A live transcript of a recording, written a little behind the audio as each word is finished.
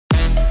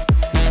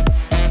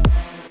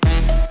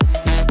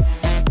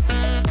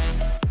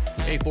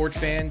Forge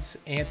fans,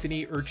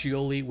 Anthony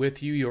Urciuoli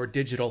with you, your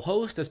digital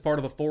host as part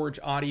of the Forge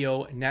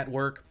Audio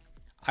Network.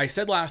 I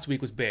said last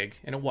week was big,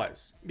 and it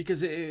was,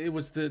 because it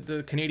was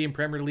the Canadian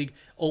Premier League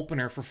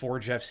opener for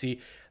Forge FC.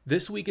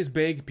 This week is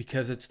big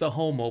because it's the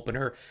home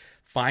opener.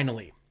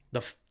 Finally,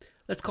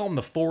 let's call them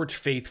the Forge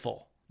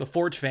faithful, the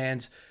Forge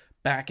fans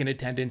back in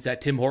attendance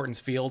at Tim Hortons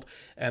Field,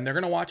 and they're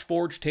going to watch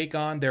Forge take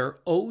on their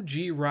OG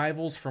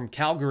rivals from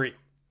Calgary.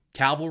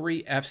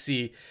 Cavalry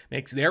FC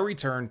makes their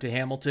return to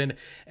Hamilton,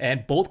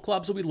 and both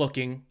clubs will be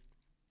looking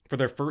for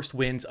their first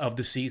wins of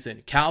the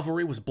season.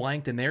 Cavalry was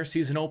blanked in their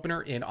season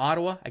opener in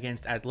Ottawa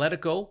against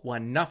Atletico,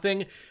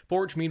 1-0.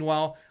 Forge,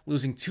 meanwhile,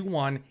 losing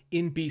 2-1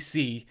 in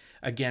BC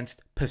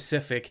against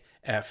Pacific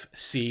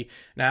FC.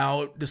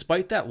 Now,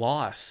 despite that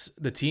loss,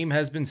 the team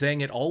has been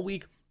saying it all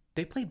week,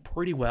 they played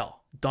pretty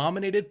well.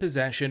 Dominated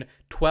possession,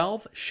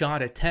 12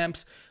 shot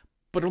attempts,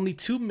 but only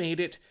 2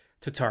 made it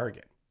to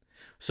target.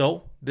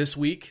 So, this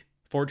week,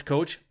 Forge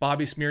coach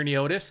Bobby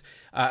Smyrniotis,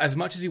 as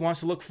much as he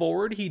wants to look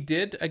forward, he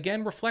did,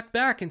 again, reflect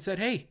back and said,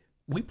 hey,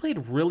 we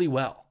played really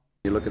well.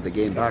 You look at the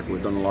game back,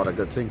 we've done a lot of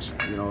good things.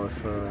 You know,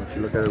 if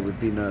you look at it, we've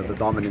been the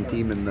dominant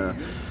team in the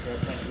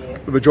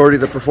majority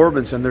of the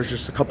performance, and there's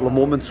just a couple of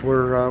moments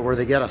where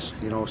they get us.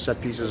 You know,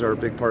 set pieces are a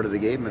big part of the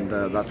game, and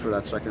that's where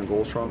that second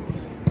goal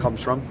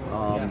comes from.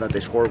 That they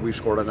scored, we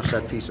scored on a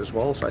set piece as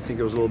well. So I think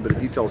it was a little bit of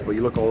details, but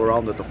you look all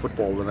around at the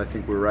football, and I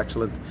think we were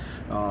excellent.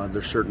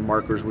 There's certain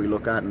markers we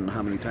look at, and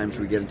how many times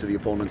we get into the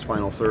opponent's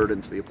final third,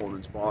 into the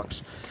opponent's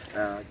box,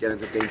 get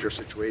into dangerous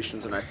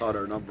situations, and I thought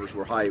our numbers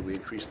were high. We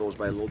increased those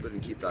by a little bit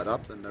and keep that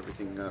up, and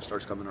everything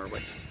starts coming our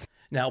way.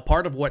 Now,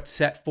 part of what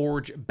set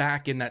Forge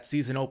back in that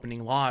season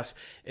opening loss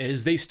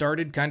is they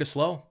started kind of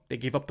slow. They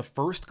gave up the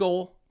first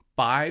goal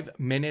 5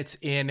 minutes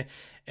in,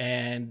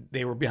 and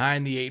they were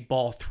behind the 8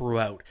 ball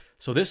throughout.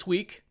 So this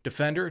week,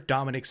 defender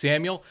Dominic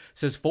Samuel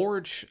says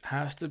Forge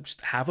has to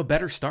just have a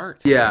better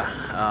start. Yeah,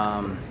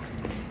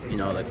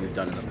 like we've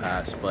done in the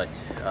past, but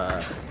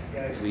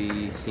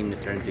we seem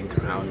to turn things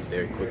around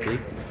very quickly,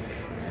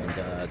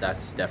 and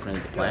that's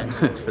definitely the plan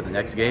for the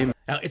next game.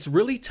 Now, it's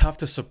really tough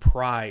to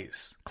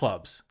surprise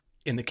clubs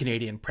in the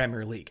Canadian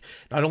Premier League.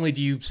 Not only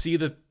do you see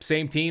the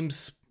same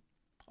teams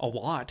a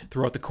lot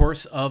throughout the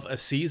course of a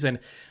season,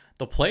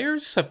 the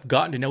players have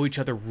gotten to know each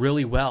other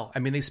really well. I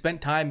mean, they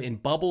spent time in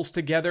bubbles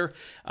together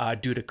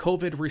due to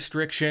COVID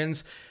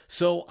restrictions.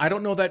 So I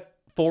don't know that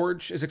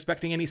Forge is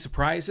expecting any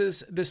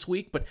surprises this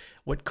week, but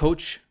what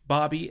Coach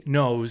Bobby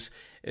knows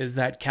is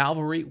that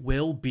Cavalry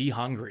will be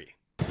hungry.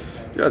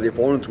 Yeah, the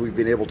opponents, we've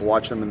been able to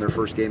watch them in their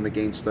first game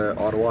against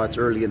Ottawa. It's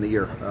early in the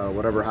year.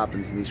 Whatever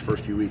happens in these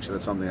first few weeks, and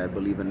it's something I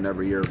believe in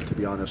every year, to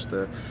be honest.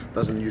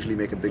 Doesn't usually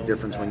make a big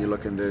difference when you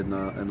look in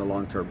the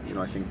long term. You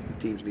know, I think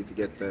teams need to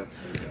get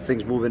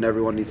things moving.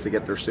 Everyone needs to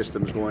get their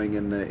systems going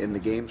in the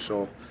game.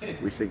 So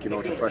we think,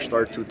 it's a fresh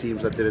start. 2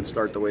 teams that didn't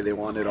start the way they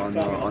wanted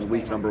on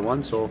week number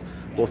 1. So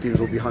both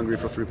teams will be hungry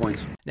for 3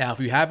 points. Now, if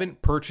you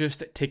haven't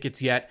purchased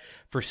tickets yet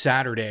for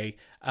Saturday,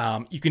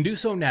 you can do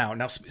so now.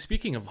 Now,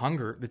 speaking of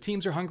hunger, the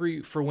teams are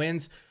hungry for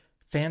wins.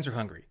 Fans are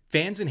hungry.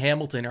 Fans in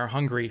Hamilton are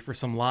hungry for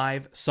some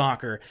live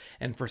soccer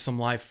and for some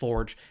live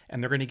Forge,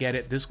 and they're going to get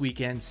it this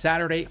weekend,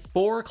 Saturday,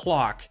 4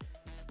 o'clock.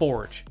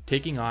 Forge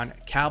taking on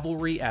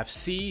Cavalry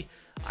FC.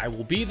 I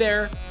will be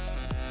there,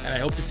 and I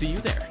hope to see you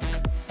there.